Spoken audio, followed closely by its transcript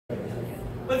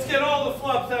Let's get all the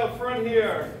flops out front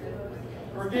here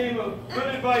for a game of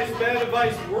good advice, bad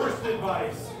advice, worst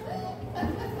advice.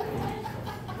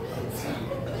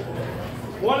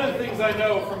 One of the things I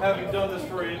know from having done this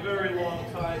for a very long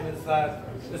time is that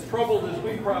as troubled as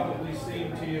we probably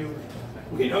seem to you,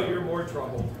 we know you're more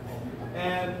troubled.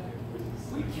 And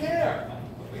we care.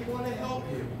 We want to help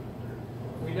you.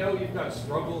 We know you've got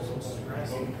struggles and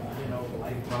stress and,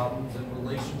 life problems and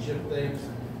relationship things.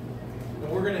 And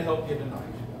we're going to help you tonight.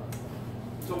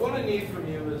 So what I need from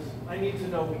you is, I need to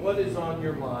know what is on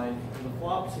your mind. And the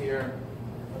flops here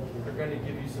are going to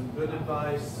give you some good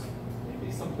advice,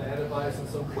 maybe some bad advice, and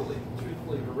some really,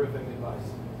 truthfully horrific advice.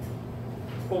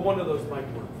 But one of those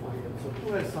might work for you. So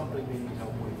who has something they need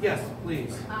help with? Yes,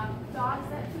 please. Dogs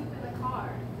that poop in the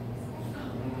car.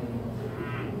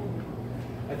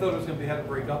 I thought it was going to be how to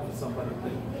break up with somebody.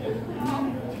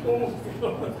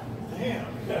 Damn.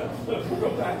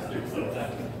 Real bastards.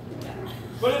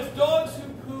 But it's dogs who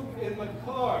poop in the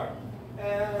car.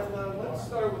 And let's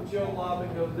start with Joe Lobb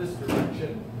and go this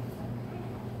direction.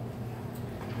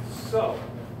 So,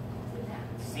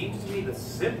 seems to me the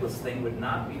simplest thing would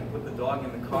not be to put the dog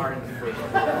in the car in the first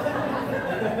place.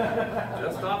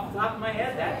 Just off the top of my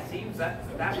head, that seems that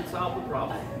would solve the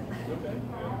problem. Okay.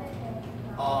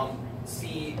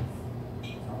 See,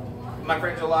 my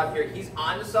friend Joe Lobb here, he's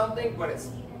onto something, but it's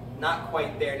not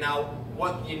quite there. Now,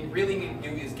 what you really need to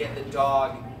do is get the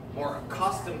dog more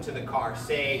accustomed to the car.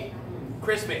 Say,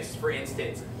 Christmas, for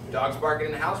instance. Dogs barking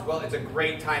in the house, well, it's a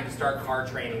great time to start car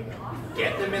training them.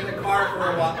 Get them in the car for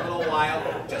a little while.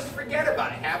 Just forget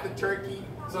about it. Have the turkey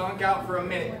zonk out for a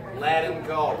minute. Let them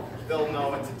go. They'll know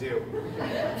what to do.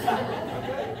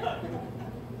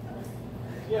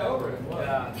 Yeah, over it. What?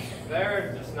 Yeah,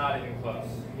 they're just not even close.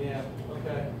 Yeah,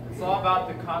 okay. It's all about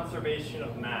the conservation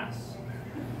of mass.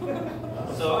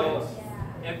 So,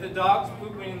 if the dog's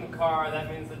pooping in the car, that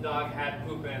means the dog had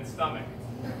poop in its stomach.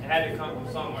 It had to come from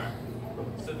somewhere.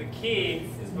 So the key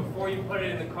is before you put it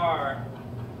in the car,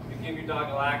 you give your dog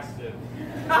a laxative.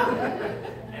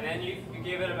 And then you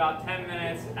give it about 10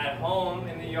 minutes at home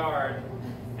in the yard,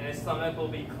 and his stomach will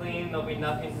be clean, there'll be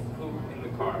nothing to poop in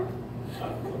the car.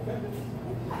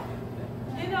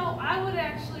 I would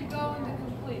actually go in the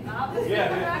complete opposite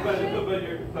Yeah, but direction. you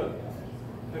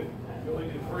only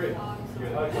do 3. It's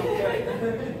okay.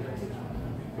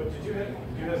 But did you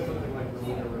have something like this?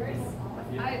 Even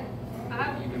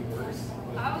worse.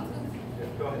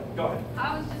 Go ahead. I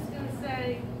was just going to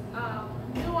say,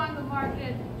 new on the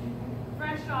market,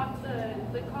 fresh off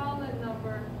the call-in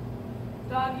number,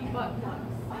 doggy butt plugs.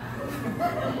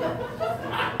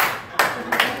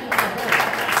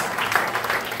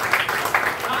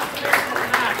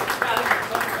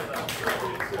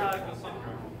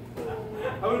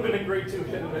 I would have been a great 2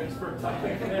 hidden expert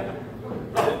topic.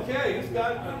 Okay, who's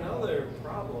got another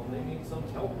problem they need some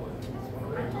help with?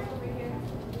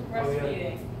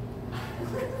 Breastfeeding.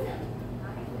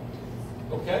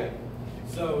 Okay,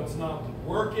 so it's not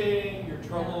working, you're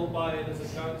troubled by it as a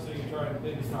child, so you're trying,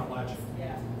 maybe it's not latching.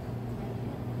 Yeah.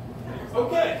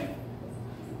 Okay.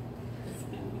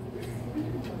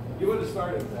 You would have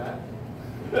started with that.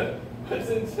 But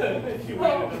since you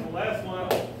waited in the last one,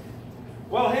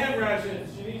 well, hand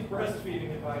rations, she needs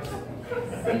breastfeeding advice.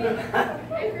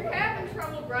 If you're having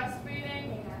trouble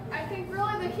breastfeeding, I think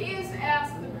really the key is to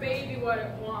ask the baby what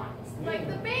it wants. Like,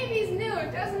 the baby's new,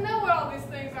 it doesn't know what all these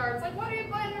things are. It's like, what are you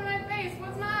putting in my face?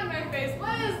 What's not in my face?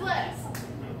 What is this?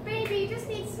 Baby just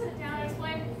needs to sit down and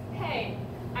explain, hey,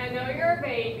 I know you're a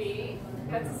baby,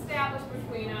 that's established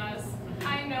between us.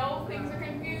 I know things are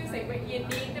confusing, but you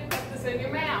need to put this in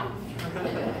your mouth.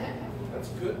 That's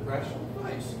good, rational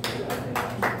advice.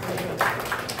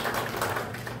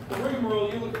 The rigmarole,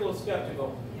 you look a little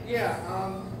skeptical. Yeah,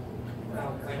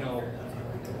 well, I know.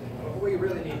 What you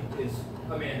really need is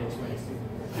a manual swing.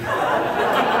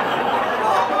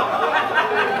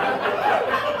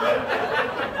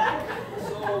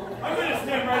 So, I'm going to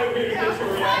stand right over here to get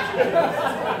your reaction to this.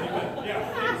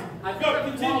 Yeah, I've got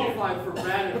to qualified for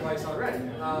bad advice already.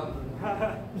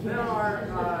 There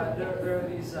are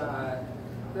these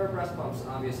there are breast pumps,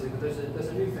 obviously, but there's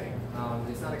a new thing.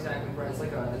 It's not exactly breast.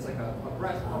 It's like a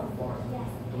breast pump farm,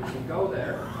 which you go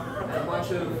there, and a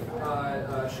bunch of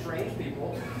strange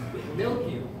people milk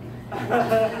you.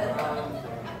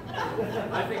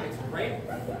 I think it's great.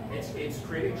 It's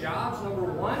creating jobs, number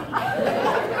 1.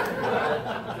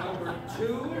 Number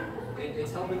 2,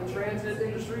 it's helping the transit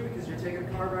industry because you're taking a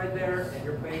car ride there and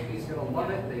your baby's going to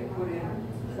love it. They put in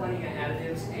plenty of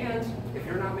additives, and if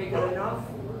you're not making enough,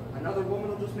 another woman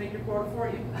will just make your quota for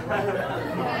you.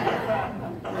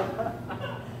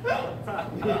 He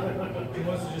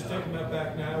wants to just take him out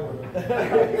back now, or?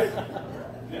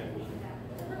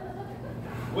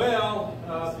 Well,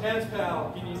 Pants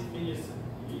Pal, can you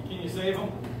save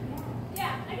him?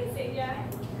 Yeah, I can save ya.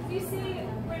 You see,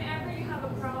 whenever you have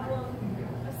a problem,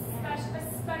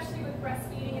 especially with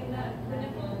breastfeeding in the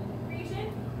nipple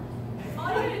region, all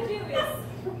you gotta do is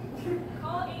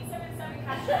call 877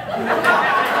 cash.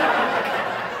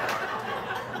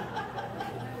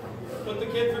 Put the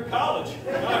kid through college.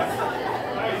 Nice.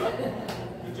 Nice.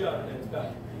 Good job, Pants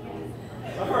Pal.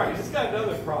 All right, he's got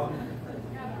another problem.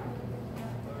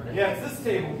 Yeah, it's this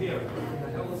table here. What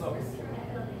the hell is up?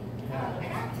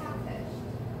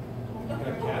 You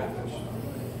got catfish.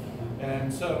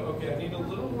 And so, okay, I need a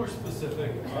little more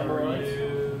specific. Are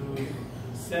you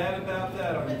sad about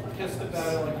that? Are you pissed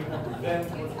about it? Like you want revenge?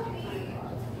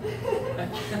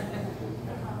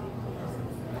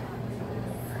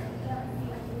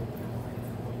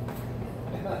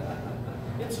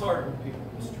 It's hard when people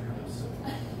mistreat us,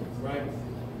 right?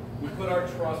 We put our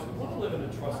trust, we want to live in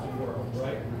a trusting world,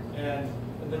 right? And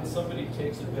then somebody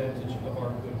takes advantage of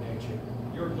our good nature.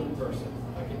 You're a good person,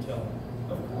 I can tell.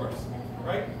 Of course,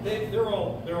 right? They're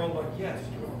all like, yes,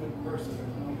 you're a good person.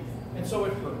 And so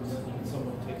it hurts when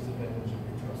someone takes advantage of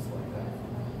your trust like that.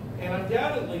 And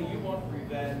undoubtedly, you want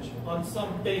revenge on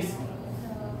some basis.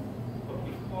 But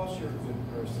because you're a good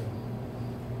person,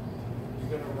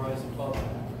 you're going to rise above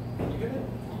that. You're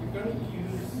going to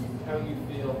use how you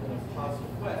feel in a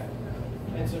positive way.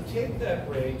 And so take that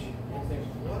rage and think,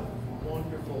 what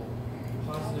wonderful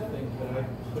positive thing could I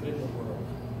put in the world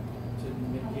to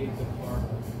negate the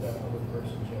karma that other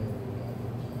person generated?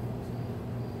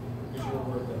 Because you're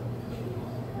worth it.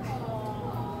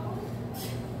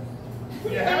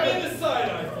 You had a side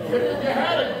eye for it. You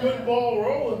had a good ball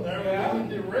rolling there, Yeah. but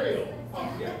you derailed.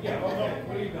 Yeah, okay.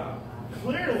 What do you got?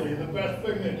 Clearly, the best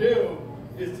thing to do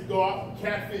is to go out and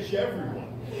catfish everyone.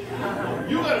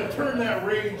 You got to turn that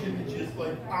rage into just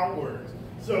like outwards.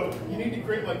 So you need to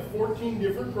create like 14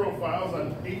 different profiles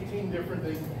on 18 different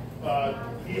things.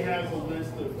 He has a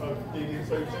list of dating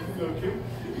sites you can go to.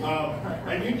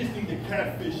 And you just need to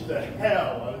catfish the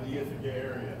hell out of the Ithaca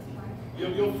area.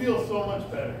 You'll feel so much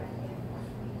better.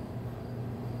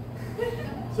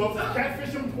 So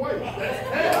catfish them twice. That's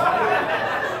 10.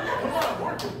 Come on,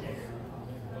 work with me.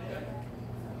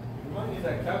 You might need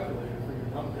that calculator for your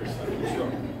numbers. I'm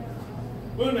sure.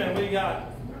 Moonman, what do you got?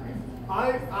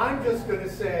 I'm just going to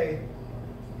say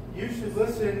you should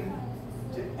listen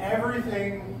to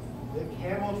everything that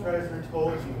Camel Treasure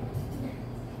told you.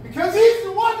 Because he's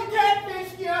the one that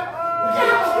catfished you!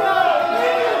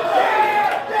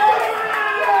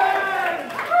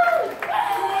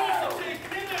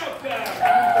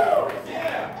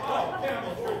 Yeah. Oh,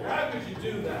 Camel Treasure, how could you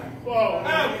do that? Whoa.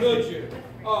 How could you?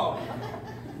 Oh.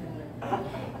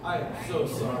 I am so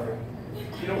sorry.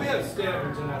 You know, we have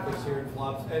standards and ethics here in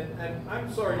Flops, and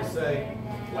I'm sorry to say,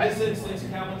 in this instance,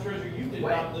 Camel Treasure, you did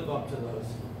not live up to those.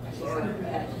 Sorry.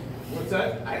 What's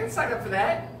that? I didn't sign up for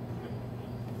that.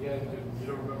 Yeah, you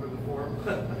don't remember the form?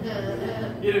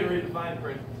 You didn't read the fine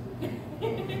print.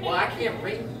 Well, I can't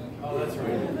read. Oh, that's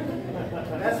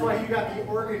right. That's why you got the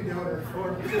organ donor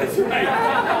form. That's right.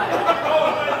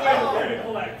 Oh, wait, to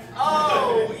collect.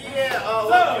 Oh, yeah. Oh,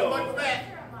 So- good luck with that.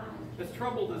 As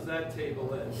troubled as that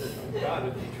table is, and God,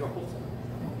 it'd be troubled.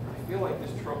 I feel like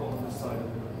there's trouble on this side of the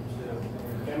room,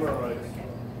 too. Hemorrhoids.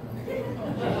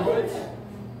 Hemorrhoids?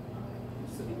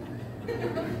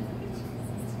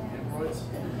 Hemorrhoids?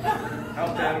 How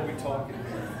bad are we talking?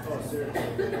 Oh, seriously.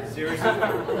 Seriously?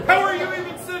 How are you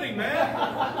even sitting, man?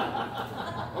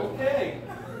 Okay.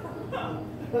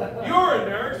 You're a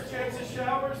nurse. Chances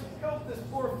showers. Help this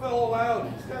poor fellow out.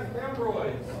 He's got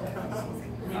hemorrhoids.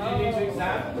 I mean, do you need to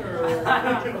examine, or?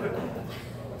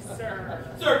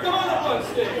 Sir, come on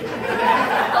stage.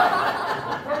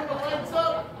 Turn the lights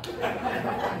up.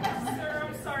 Sir,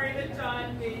 I'm sorry that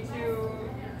John made you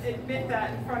admit that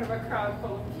in front of a crowd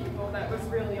full of people. That was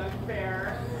really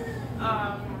unfair.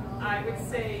 I would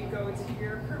say go to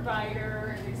your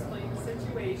provider and explain the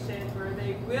situation, where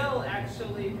they will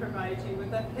actually provide you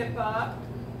with a HIPAA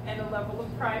and a level of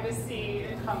privacy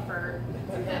and comfort,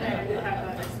 and have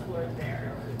that explored there.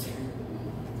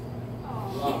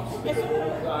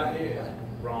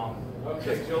 Wrong.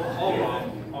 Okay, Joe. All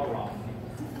wrong. All wrong.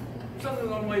 There's only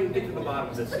one way to get to the bottom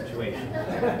of this situation,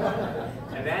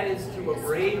 and that is to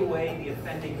abrade away the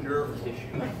offending nerve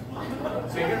tissue.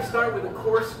 So you're going to start with a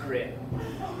coarse grit.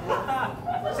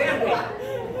 Sandpaper.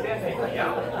 Sandpaper,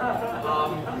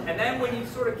 yeah. And then when you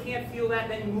sort of can't feel that,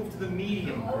 then you move to the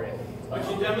medium grit. Would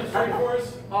you demonstrate for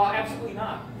us? Absolutely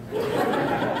not.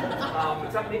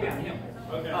 It's up maybe on him.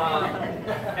 Okay.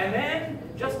 And then,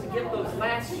 just to get those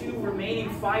last few remaining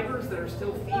fibers that are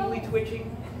still feebly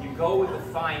twitching, you go with the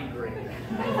fine grade.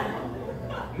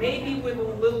 Maybe with a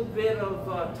little bit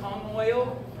of tongue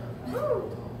oil,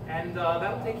 and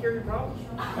that'll take care of your problems.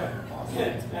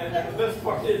 And the best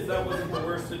part is that wasn't the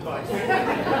worst advice. He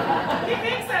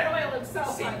makes that oil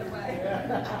himself, by the way.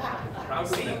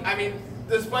 See, I mean,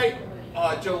 despite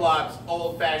Joe Lob's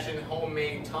old-fashioned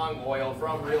homemade tongue oil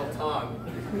from real tongue,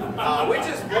 which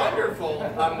is wonderful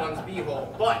on one's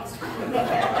beehole, but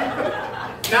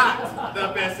not the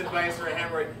best advice for a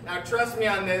hemorrhoid. Now, trust me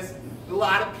on this. A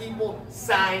lot of people,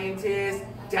 scientists,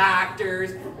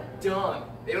 doctors, dumb.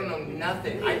 They don't know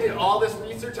nothing. I did all this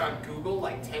research on Google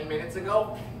like 10 minutes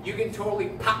ago. You can totally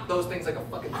pop those things like a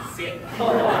fucking zip. That's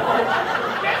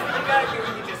what you gotta do. You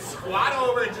can just squat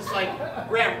over and just like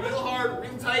grab real hard,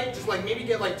 real tight, just like maybe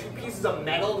get like 2 pieces of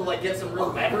metal to like get some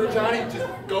real leverage on it. Just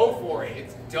go for it.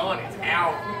 It's done. It's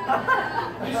out.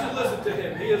 You should listen to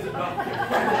him. He is a doctor.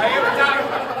 I am a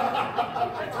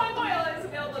doctor. The tongue oil is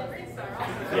available at Green Star.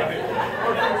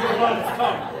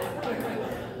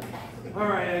 All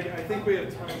right, I think we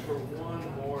have time for one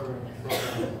more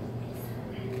program.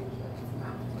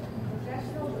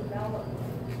 Professional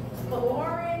development.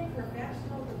 Boring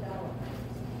professional development.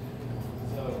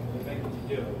 So, we make what you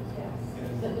do.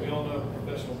 And we all know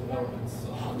professional development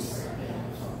sucks.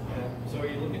 Yeah. So are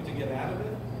you looking to get out of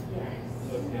it? Yes.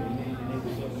 Okay, you need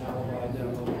some alibi,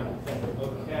 dental kind of thing.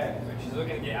 Okay. She's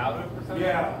looking to get out of professional?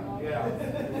 Yeah.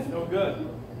 It's no good.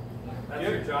 That's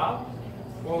your job?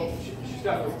 Well, she's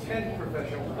got those 10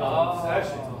 professional development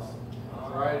sessions,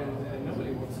 right? And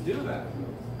nobody wants to do that.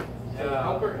 So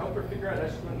help her figure out how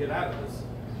she's going to get out of this.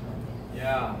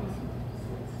 Yeah.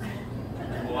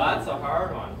 Well, that's a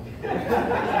hard one.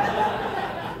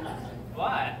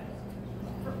 But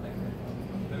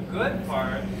the good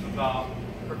part about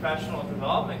professional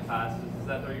development classes is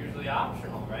that they're usually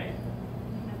optional, right?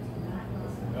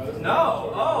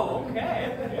 No. Oh,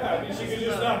 okay. Yeah, I mean, she could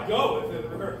just not go if it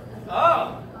were her.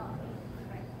 Oh.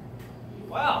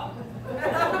 Well. In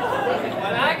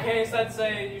that case, I'd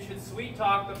say you should sweet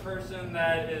talk the person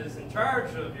that is in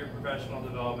charge of your professional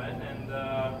development and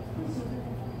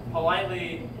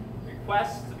politely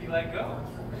request to be let go.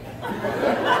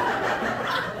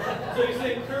 So you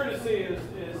say courtesy is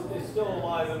still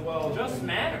alive and well? Just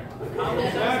manner.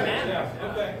 Common sense manner.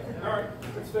 Yeah, okay. All right.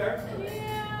 That's fair.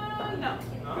 Yeah, no.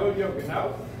 Go yoga.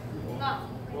 No? No.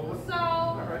 So,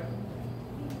 All right.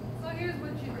 so here's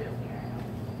what you do.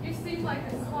 You seem like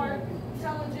a smart,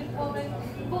 intelligent woman,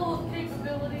 full of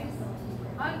capabilities,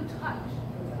 untouched,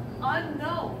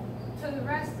 unknown to the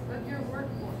rest of your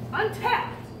workforce,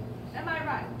 untapped. Am I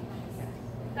right?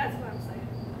 That's what I'm saying.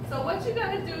 So what you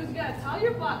gotta do is you gotta tell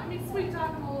your boss, sweet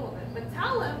talk him a little bit, but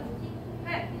tell him,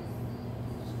 hey,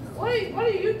 what are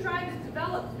you trying to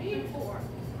develop me for?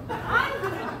 I'm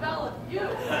gonna develop you.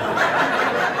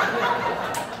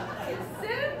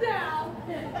 Sit him down,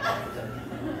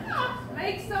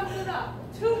 make something up.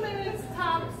 2 minutes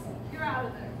tops, you're out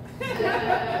of there.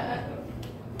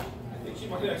 I think she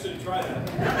might actually try that.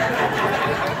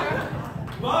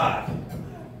 But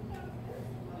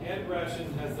Aunt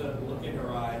Ration has a look in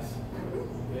her eyes.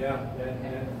 Yeah,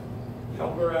 and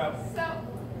help her out. So,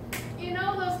 you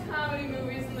know those comedy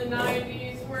movies in the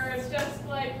 90s where it's just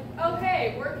like,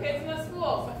 okay, we're kids in a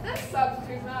school, but this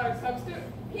substitute's not our substitute.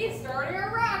 He's starting a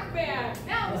rock band.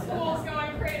 Now the school's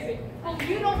going crazy. Well,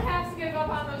 you don't have to give up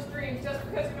on those dreams just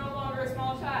because you're no longer a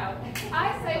small child.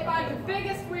 I say find the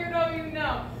biggest weirdo you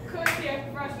know. Could be a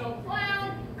professional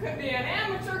clown, could be an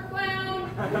amateur clown,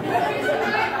 could be some